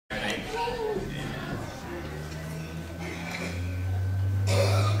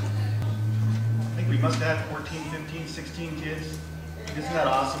must have had 14, 15, 16 kids. Isn't that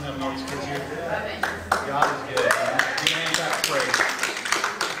awesome having all these kids here? God is good. Give me that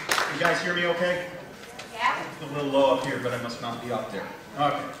praise. You guys hear me okay? Yeah. It's a little low up here, but I must not be up there.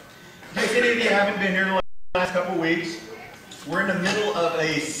 Okay. In case any of you haven't been here the last couple weeks, we're in the middle of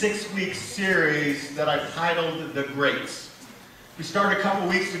a 6-week series that I've titled The Greats. We started a couple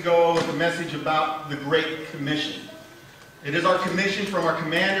weeks ago with a message about the Great Commission. It is our commission from our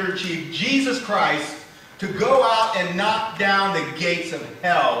Commander-in-Chief, Jesus Christ, to go out and knock down the gates of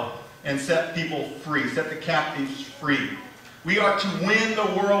hell and set people free, set the captives free. We are to win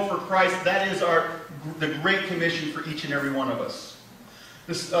the world for Christ. That is the Great Commission for each and every one of us.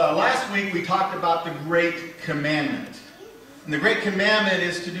 Last week we talked about the Great Commandment. And the Great Commandment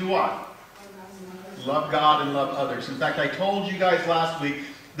is to do what? Love God and love others. In fact, I told you guys last week,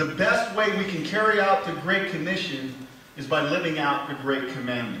 the best way we can carry out the Great Commission is by living out the Great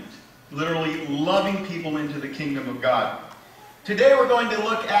Commandment. Literally loving people into the kingdom of God. Today we're going to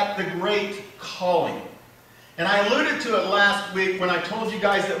look at the Great Calling. And I alluded to it last week when I told you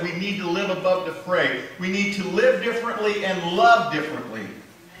guys that we need to live above the fray. We need to live differently and love differently.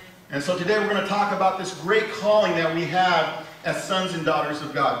 And so today we're going to talk about this great calling that we have as sons and daughters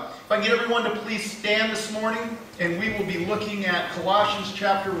of God. If I can get everyone to please stand this morning, and we will be looking at Colossians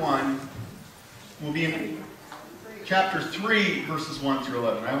chapter 1. We'll be in chapter 3, verses 1 through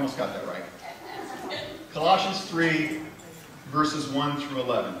 11. I almost got that right. Colossians 3, verses 1 through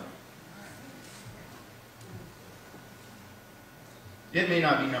 11. It may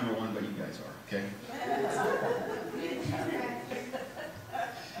not be number 1, but you guys are, okay?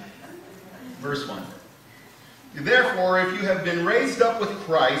 Verse 1. Therefore, if you have been raised up with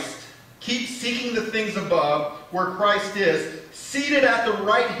Christ, keep seeking the things above, where Christ is, seated at the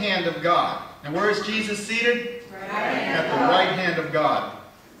right hand of God. And where is Jesus seated? At the right hand of God.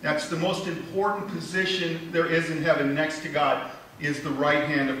 That's the most important position there is in heaven next to God, is the right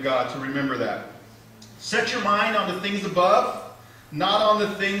hand of God. So remember that. Set your mind on the things above, not on the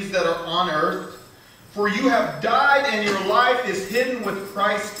things that are on earth. For you have died, and your life is hidden with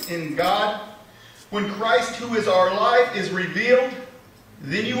Christ in God. When Christ, who is our life, is revealed,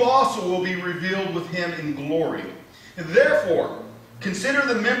 then you also will be revealed with him in glory. And therefore, consider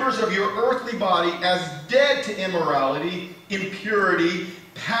the members of your earthly body as dead to immorality, impurity,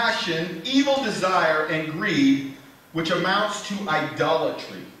 passion, evil desire, and greed, which amounts to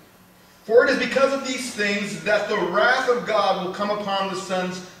idolatry. For it is because of these things that the wrath of God will come upon the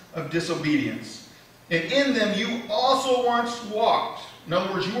sons of disobedience. And in them you also once walked. In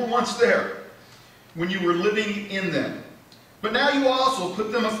other words, you were once there when you were living in them. But now you also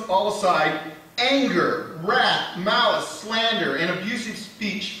put them all aside: anger, wrath, malice, slander, and abusive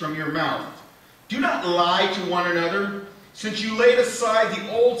speech from your mouth. Do not lie to one another, since you laid aside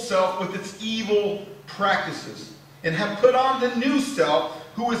the old self with its evil practices, and have put on the new self,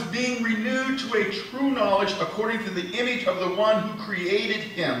 who is being renewed to a true knowledge according to the image of the one who created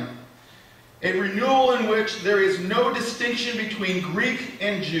him. A renewal in which there is no distinction between Greek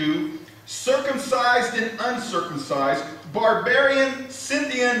and Jew, circumcised and uncircumcised, barbarian,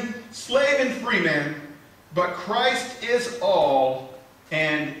 Scythian, slave and free man, but Christ is all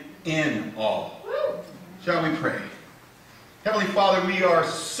and in all. Shall we pray? Heavenly Father, we are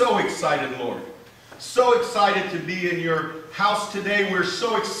so excited, Lord. So excited to be in your house today. We're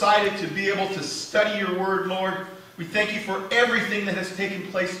so excited to be able to study your word, Lord. We thank you for everything that has taken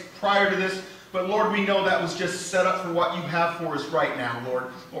place prior to this. But Lord, we know that was just set up for what you have for us right now, Lord.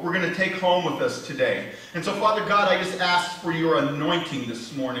 What we're going to take home with us today. And so, Father God, I just ask for your anointing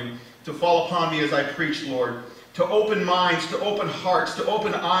this morning to fall upon me as I preach, Lord. To open minds, to open hearts, to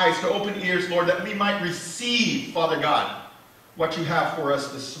open eyes, to open ears, Lord, that we might receive, Father God, what you have for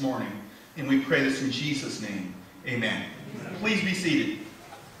us this morning. And we pray this in Jesus' name. Amen. Please be seated.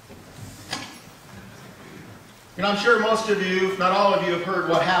 And I'm sure most of you, if not all of you, have heard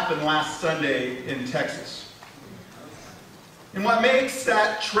what happened last Sunday in Texas. And what makes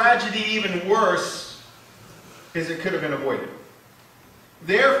that tragedy even worse is it could have been avoided.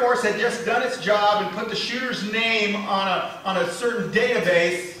 The Air Force had just done its job and put the shooter's name on a certain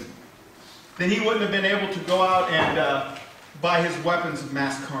database, then he wouldn't have been able to go out and buy his weapons of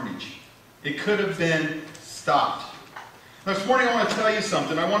mass carnage. It could have been stopped. Now, this morning I want to tell you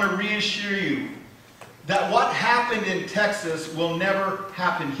something. I want to reassure you that what happened in Texas will never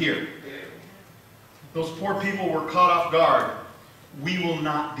happen here. Those poor people were caught off guard. We will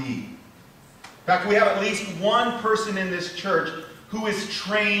not be. In fact, we have at least one person in this church who is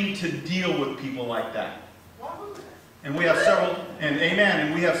trained to deal with people like that. And we have several, and amen,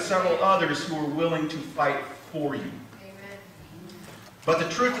 and we have several others who are willing to fight for you. But the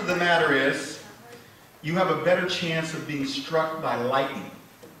truth of the matter is, you have a better chance of being struck by lightning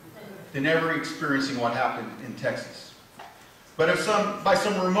than ever experiencing what happened in Texas. But if by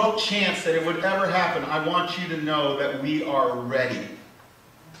some remote chance that it would ever happen, I want you to know that we are ready.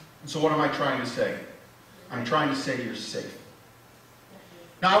 And so what am I trying to say? I'm trying to say you're safe.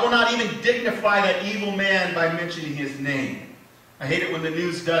 Now, I will not even dignify that evil man by mentioning his name. I hate it when the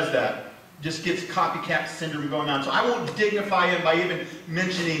news does that. Just gets copycat syndrome going on. So I won't dignify him by even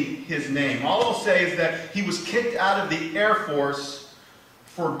mentioning his name. All I'll say is that he was kicked out of the Air Force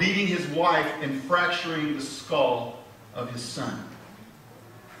for beating his wife and fracturing the skull of his son.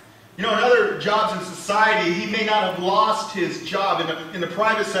 You know, in other jobs in society, he may not have lost his job. In the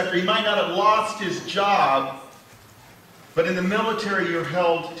private sector, he might not have lost his job. But in the military, you're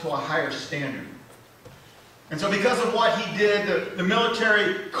held to a higher standard. And so because of what he did, the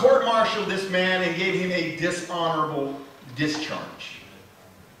military court-martialed this man and gave him a dishonorable discharge.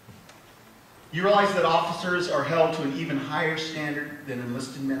 You realize that officers are held to an even higher standard than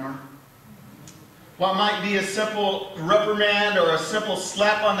enlisted men are? What might be a simple reprimand or a simple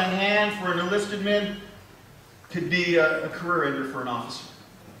slap on the hand for an enlisted man could be a career ender for an officer.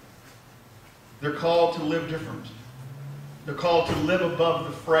 They're called to live different. They're called to live above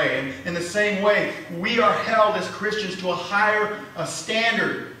the fray. And in the same way, we are held as Christians to a higher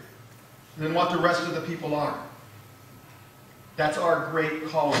standard than what the rest of the people are. That's our great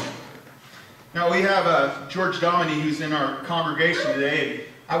calling. Now we have George Dominy who's in our congregation today.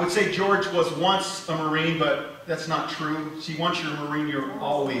 I would say George was once a Marine, but that's not true. See, once you're a Marine, you're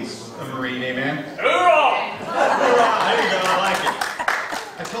always a Marine. Amen? Hoorah! Hoorah! There you go. I like it.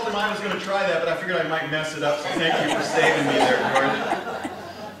 I told him I was going to try that, but I figured I might mess it up, so thank you for saving me there, George.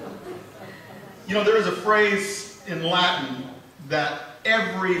 You know, there is a phrase in Latin that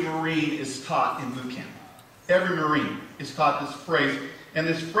every Marine is taught in boot camp. Every Marine is taught this phrase, and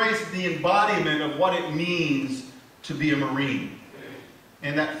this phrase is the embodiment of what it means to be a Marine.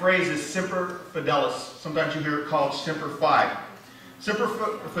 And that phrase is Semper Fidelis. Sometimes you hear it called Semper Fi. Semper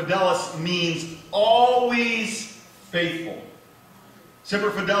Fidelis means always faithful. Semper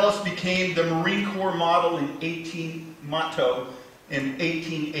Fidelis became the Marine Corps motto in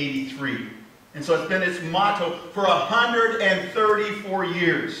 1883. And so it's been its motto for 134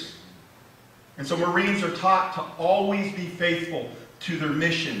 years. And so Marines are taught to always be faithful to their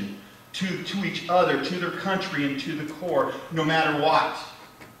mission, to each other, to their country, and to the Corps, no matter what.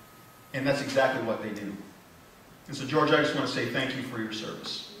 And that's exactly what they do. And so, George, I just want to say thank you for your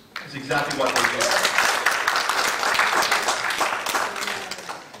service. That's exactly what they do.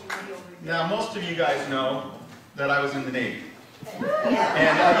 Now, most of you guys know that I was in the Navy. And, you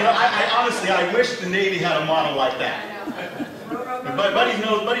know, I honestly, I wish the Navy had a model like that. But Buddy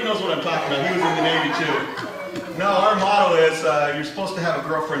knows what I'm talking about. He was in the Navy, too. No, our motto is, you're supposed to have a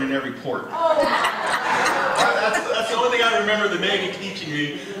girlfriend in every port. That's the only thing I remember the Navy teaching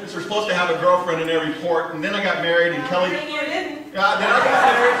me, is we're supposed to have a girlfriend in every port. And then I got married, and Kelly... Then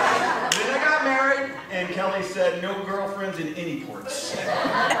I got married, and Kelly said, no girlfriends in any ports.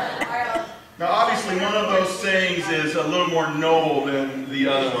 Now, obviously, one of those sayings is a little more noble than the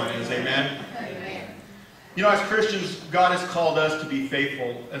other one is, amen? You know, as Christians, God has called us to be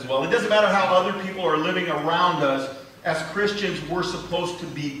faithful as well. It doesn't matter how other people are living around us. As Christians, we're supposed to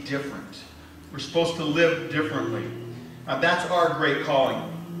be different. We're supposed to live differently. That's our great calling.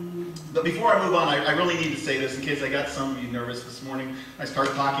 But before I move on, I really need to say this in case I got some of you nervous this morning. I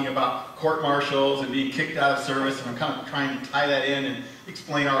started talking about court-martials and being kicked out of service, and I'm kind of trying to tie that in and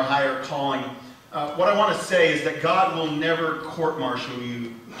explain our higher calling. What I want to say is that God will never court-martial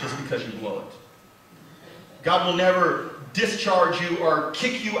you just because you blow it. God will never discharge you or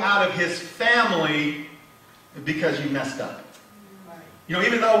kick you out of His family because you messed up. You know,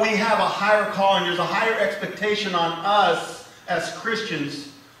 even though we have a higher calling, there's a higher expectation on us as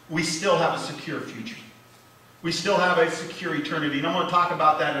Christians, we still have a secure future. We still have a secure eternity. And I'm going to talk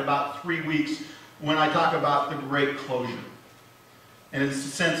about that in about 3 weeks when I talk about the great closure. And it's the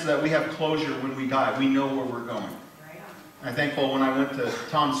sense that we have closure when we die. We know where we're going. I'm thankful when I went to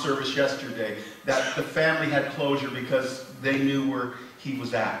Tom's service yesterday that the family had closure because they knew where he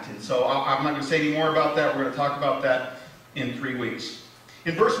was at. And so I'm not going to say any more about that. We're going to talk about that in 3 weeks.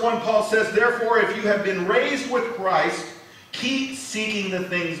 In verse 1, Paul says, therefore, if you have been raised with Christ, keep seeking the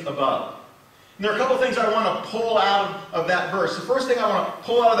things above. And there are a couple of things I want to pull out of that verse. The first thing I want to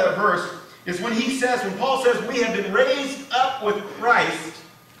pull out of that verse is when Paul says we have been raised up with Christ,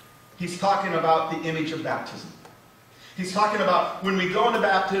 he's talking about the image of baptism. He's talking about when we go into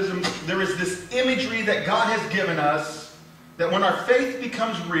baptism, there is this imagery that God has given us, that when our faith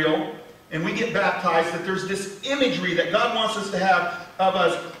becomes real and we get baptized, that there's this imagery that God wants us to have of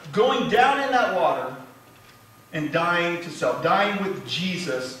us going down in that water and dying to self. Dying with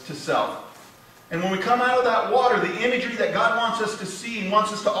Jesus to self. And when we come out of that water, the imagery that God wants us to see and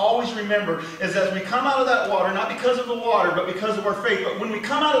wants us to always remember is as we come out of that water, not because of the water, but because of our faith. But when we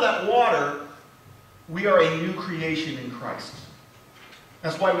come out of that water, we are a new creation in Christ.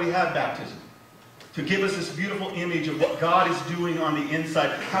 That's why we have baptism. To give us this beautiful image of what God is doing on the inside,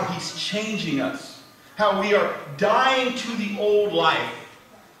 how He's changing us, how we are dying to the old life,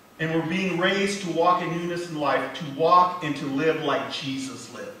 and we're being raised to walk in newness in life, to walk and to live like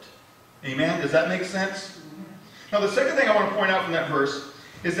Jesus lived. Amen? Does that make sense? Now, the second thing I want to point out from that verse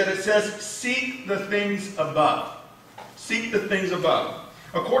is that it says, seek the things above. Seek the things above.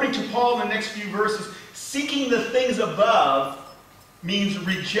 According to Paul in the next few verses, seeking the things above means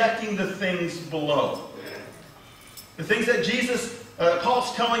rejecting the things below. The things that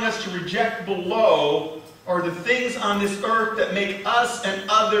Paul's telling us to reject below are the things on this earth that make us and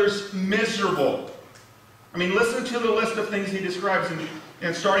others miserable. I mean, listen to the list of things he describes,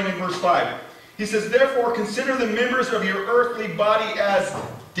 and starting in verse 5. He says, therefore, consider the members of your earthly body as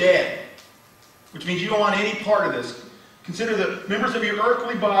dead. Which means you don't want any part of this. Consider the members of your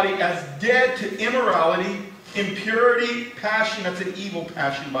earthly body as dead to immorality, impurity, passion. That's an evil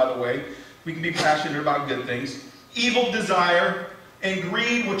passion, by the way. We can be passionate about good things. Evil desire, and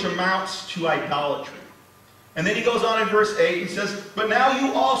greed, which amounts to idolatry. And then he goes on in verse 8 and says, but now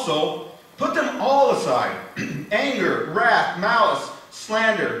you also put them all aside. Anger, wrath, malice,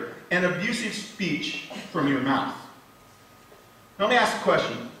 slander, and abusive speech from your mouth. Now, let me ask a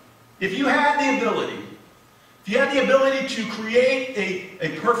question. If you had the ability to create a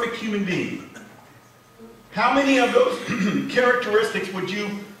perfect human being, how many of those characteristics would you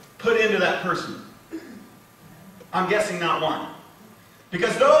put into that person? I'm guessing not one.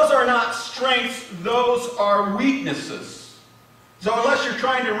 Because those are not strengths, those are weaknesses. So unless you're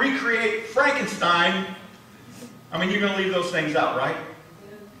trying to recreate Frankenstein, I mean, you're going to leave those things out, right?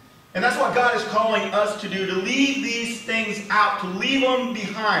 And that's what God is calling us to do, to leave these things out, to leave them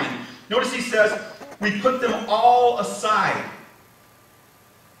behind. Notice he says, we put them all aside.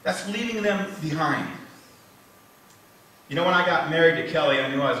 That's leaving them behind. You know, when I got married to Kelly,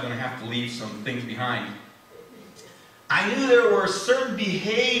 I knew I was going to have to leave some things behind. I knew there were certain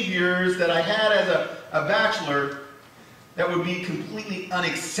behaviors that I had as a bachelor that would be completely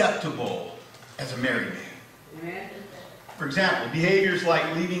unacceptable as a married man. Amen. For example, behaviors like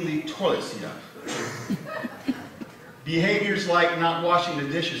leaving the toilet seat up. Behaviors like not washing the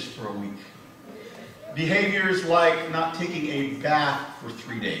dishes for a week. Behaviors like not taking a bath for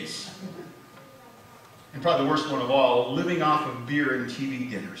 3 days. And probably the worst one of all, living off of beer and TV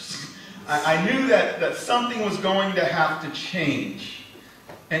dinners. I knew that something was going to have to change.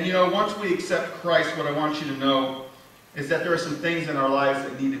 And you know, once we accept Christ, what I want you to know is that there are some things in our lives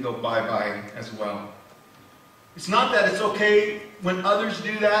that need to go bye-bye as well. It's not that it's okay when others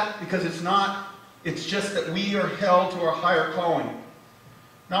do that, because it's not. It's just that we are held to our higher calling.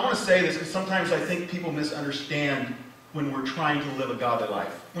 Now I want to say this because sometimes I think people misunderstand when we're trying to live a godly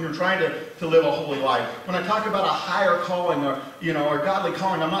life. When we're trying to live a holy life. When I talk about a higher calling or godly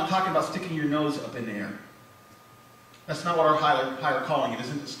calling, I'm not talking about sticking your nose up in the air. That's not what our higher calling is.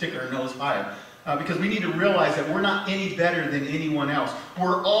 It isn't to stick our nose higher. Because we need to realize that we're not any better than anyone else.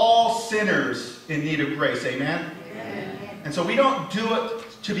 We're all sinners in need of grace. Amen? Amen. And so we don't do it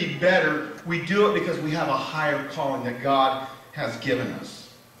to be better. We do it because we have a higher calling that God has given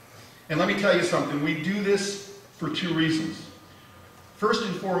us. And let me tell you something. We do this for two reasons. First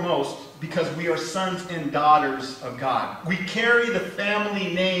and foremost, because we are sons and daughters of God. We carry the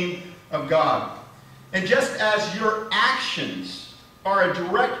family name of God. And just as your actions are a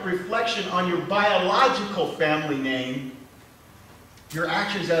direct reflection on your biological family name, your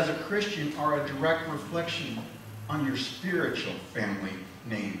actions as a Christian are a direct reflection on your spiritual family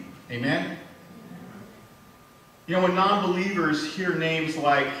name. Amen? You know, when non-believers hear names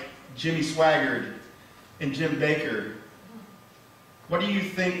like Jimmy Swaggart and Jim Baker, what do you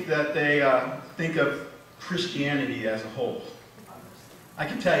think that they think of Christianity as a whole? I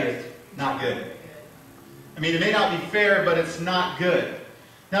can tell you it's not good. I mean, it may not be fair, but it's not good.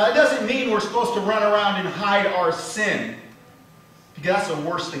 Now, that doesn't mean we're supposed to run around and hide our sin, because that's the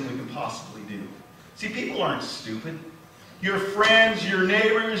worst thing we can possibly do. See, people aren't stupid. Your friends, your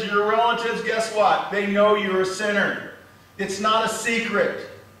neighbors, your relatives, guess what? They know you're a sinner. It's not a secret.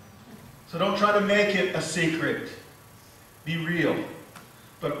 So don't try to make it a secret. Be real.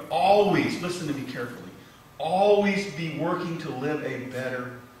 But always, listen to me carefully, always be working to live a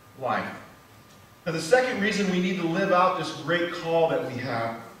better life. Now, the second reason we need to live out this great call that we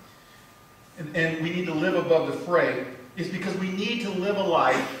have, and we need to live above the fray, is because we need to live a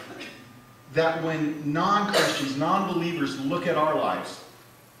life that when non-Christians, non-believers look at our lives,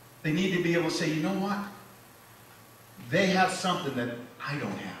 they need to be able to say, you know what? They have something that I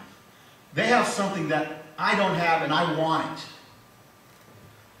don't have. They have something that I don't have and I want it.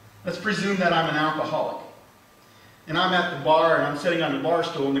 Let's presume that I'm an alcoholic. And I'm at the bar and I'm sitting on the bar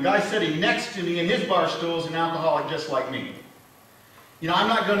stool, and the guy sitting next to me in his bar stool is an alcoholic just like me. You know, I'm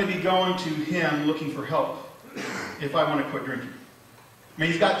not going to be going to him looking for help if I want to quit drinking. I mean,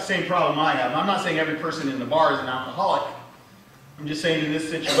 he's got the same problem I have. I'm not saying every person in the bar is an alcoholic. I'm just saying in this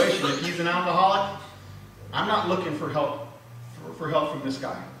situation, if he's an alcoholic, I'm not looking for help from this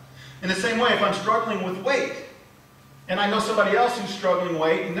guy. In the same way, if I'm struggling with weight, and I know somebody else who's struggling with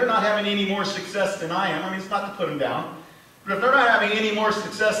weight, and they're not having any more success than I am, I mean, it's not to put them down, but if they're not having any more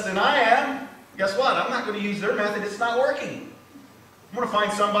success than I am, guess what? I'm not going to use their method. It's not working. I'm going to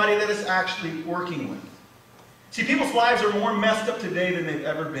find somebody that is actually working with. See, people's lives are more messed up today than they've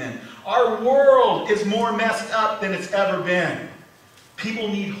ever been. Our world is more messed up than it's ever been. People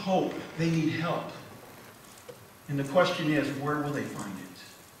need hope. They need help. And the question is, where will they find it?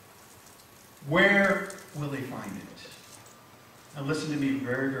 Where will they find it? Now listen to me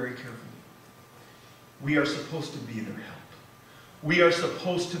very, very carefully. We are supposed to be their help. We are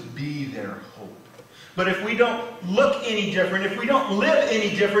supposed to be their hope. But if we don't look any different, if we don't live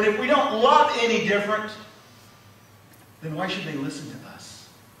any different, if we don't love any different, then why should they listen to us?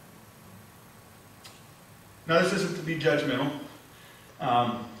 Now this isn't to be judgmental.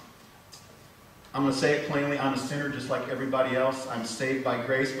 I'm going to say it plainly. I'm a sinner just like everybody else. I'm saved by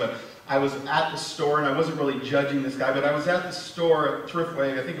grace, but I was at the store, and I wasn't really judging this guy, but I was at the store at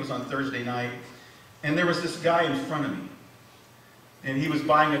Thriftway, I think it was on Thursday night, and there was this guy in front of me. And he was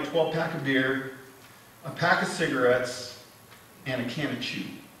buying a 12-pack of beer, a pack of cigarettes, and a can of chew.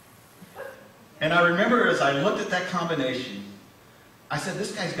 And I remember as I looked at that combination, I said,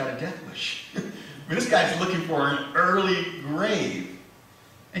 this guy's got a death wish. I mean, this guy's looking for an early grave.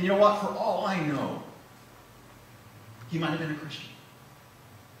 And you know what? For all I know, he might have been a Christian.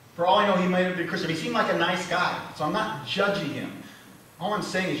 For all I know, he might have been a Christian. He seemed like a nice guy, so I'm not judging him. All I'm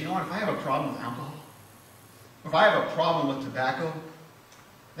saying is, you know what? If I have a problem with alcohol, if I have a problem with tobacco,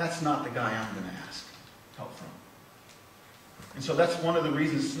 that's not the guy I'm going to ask help from. And so that's one of the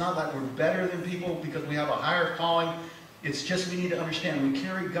reasons. It's not like we're better than people because we have a higher calling. It's just we need to understand we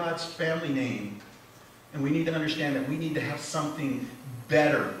carry God's family name, and we need to understand that we need to have something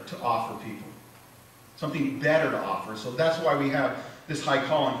better to offer people. Something better to offer. So that's why we have this high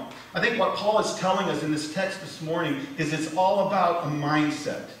calling. I think what Paul is telling us in this text this morning is it's all about a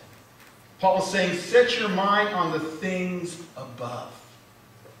mindset. Paul is saying, set your mind on the things above.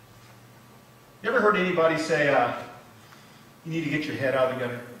 You ever heard anybody say, you need to get your head out of the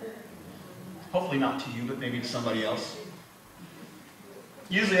gutter? Hopefully not to you, but maybe to somebody else.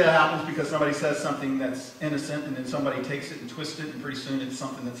 Usually that happens because somebody says something that's innocent, and then somebody takes it and twists it, and pretty soon it's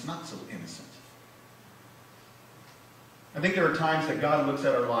something that's not so innocent. I think there are times that God looks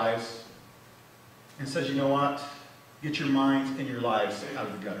at our lives and says, you know what? Get your minds and your lives out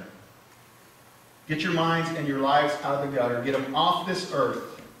of the gutter. Get your minds and your lives out of the gutter. Get them off this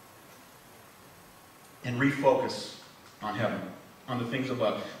earth and refocus on heaven, on the things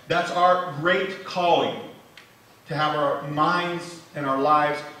above. That's our great calling, to have our minds and our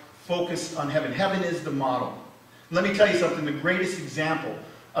lives focused on heaven. Heaven is the model. Let me tell you something. The greatest example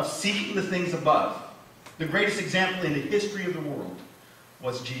of seeking the things above, the greatest example in the history of the world,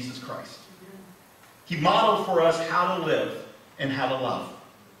 was Jesus Christ. He modeled for us how to live and how to love.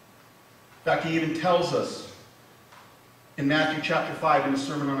 In fact, he even tells us in Matthew chapter 5 in the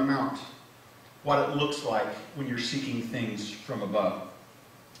Sermon on the Mount what it looks like when you're seeking things from above.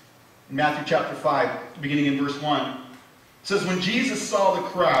 In Matthew chapter 5, beginning in verse 1, it says, when Jesus saw the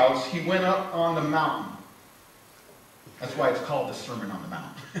crowds, he went up on the mountain. That's why it's called the Sermon on the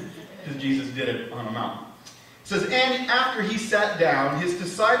Mount, because Jesus did it on a mountain. It says, and after he sat down, his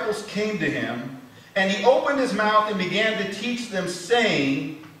disciples came to him, and he opened his mouth and began to teach them,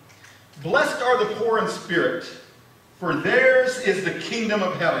 saying, blessed are the poor in spirit, for theirs is the kingdom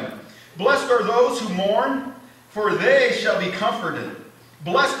of heaven. Blessed are those who mourn, for they shall be comforted.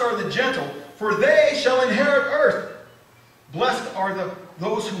 Blessed are the gentle, for they shall inherit earth. Blessed are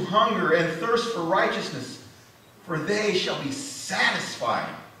those who hunger and thirst for righteousness, for they shall be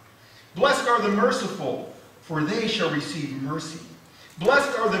satisfied. Blessed are the merciful, for they shall receive mercy.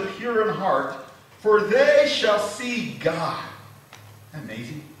 Blessed are the pure in heart, for they shall see God. Isn't that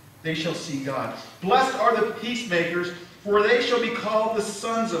amazing? They shall see God. Blessed are the peacemakers, for they shall be called the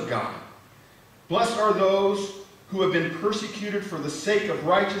sons of God. Blessed are those who have been persecuted for the sake of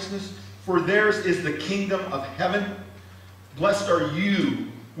righteousness, for theirs is the kingdom of heaven. Blessed are you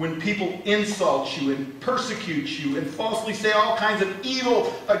when people insult you and persecute you and falsely say all kinds of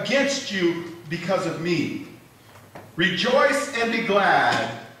evil against you because of me. Rejoice and be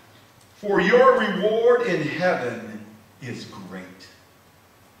glad, for your reward in heaven is great.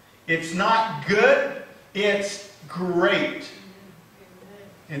 It's not good, it's great.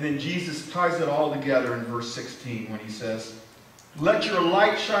 And then Jesus ties it all together in verse 16 when he says, let your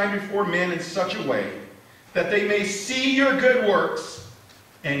light shine before men in such a way that they may see your good works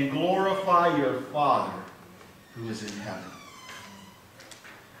and glorify your Father who is in heaven.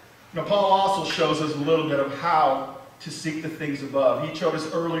 Now, Paul also shows us a little bit of how to seek the things above. He showed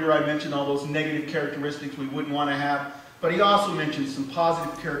us earlier, I mentioned all those negative characteristics we wouldn't want to have, but he also mentioned some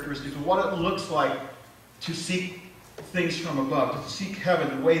positive characteristics of what it looks like to seek things from above, to seek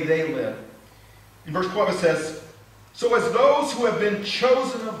heaven the way they live. In verse 12 it says, so as those who have been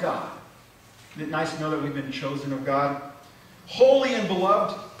chosen of God, isn't it nice to know that we've been chosen of God? Holy and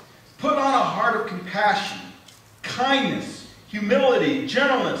beloved, put on a heart of compassion, kindness, humility,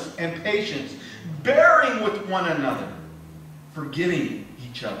 gentleness, and patience, bearing with one another, forgiving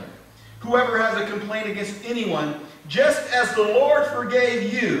each other. Whoever has a complaint against anyone, just as the Lord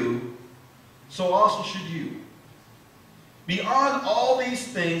forgave you, so also should you. Beyond all these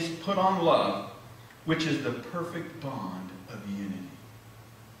things, put on love, which is the perfect bond of unity.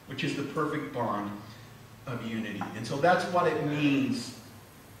 Which is the perfect bond of unity. And so that's what it means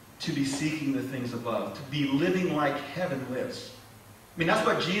to be seeking the things above, to be living like heaven lives. I mean, that's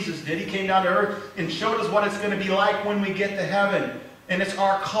what Jesus did. He came down to earth and showed us what it's going to be like when we get to heaven. And it's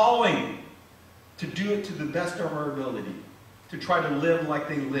our calling to do it to the best of our ability, to try to live like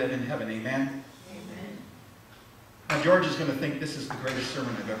they live in heaven. Amen? Amen. Now, George is going to think this is the greatest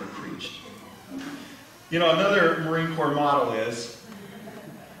sermon I've ever preached. You know, another Marine Corps motto is,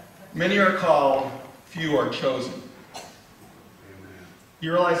 many are called, few are chosen. Amen.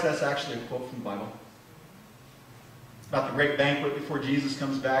 You realize that's actually a quote from the Bible? About the great banquet before Jesus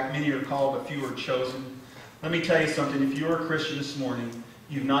comes back. Many are called, but few are chosen. Let me tell you something. If you're a Christian this morning,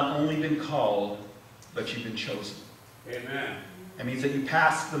 you've not only been called, but you've been chosen. Amen. That means that you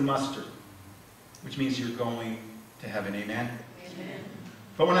pass the muster, which means you're going to heaven. Amen? Amen.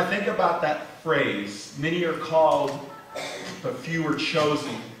 But when I think about that phrase, many are called, but few are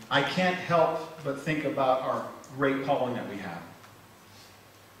chosen, I can't help but think about our great calling that we have.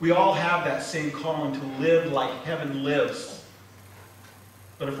 We all have that same calling to live like heaven lives.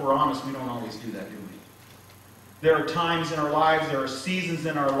 But if we're honest, we don't always do that, do we? There are times in our lives, there are seasons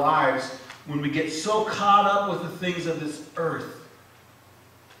in our lives when we get so caught up with the things of this earth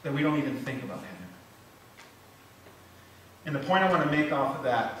that we don't even think about heaven. And the point I want to make off of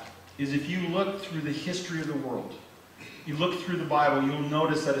that is if you look through the history of the world, you look through the Bible, you'll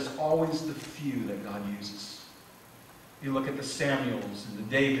notice that it's always the few that God uses. You look at the Samuels and the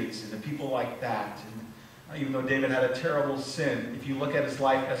Davids and the people like that. And even though David had a terrible sin, if you look at his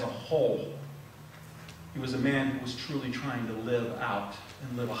life as a whole, he was a man who was truly trying to live out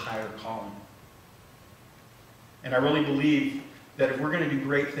and live a higher calling. And I really believe that if we're going to do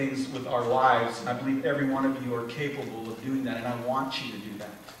great things with our lives, and I believe every one of you are capable of doing that, and I want you to do that.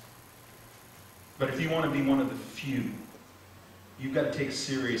 But if you want to be one of the few, you've got to take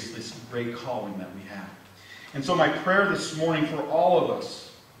seriously this great calling that we have. And so my prayer this morning for all of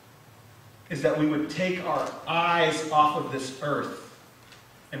us is that we would take our eyes off of this earth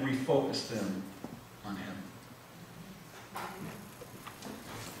and refocus them on heaven.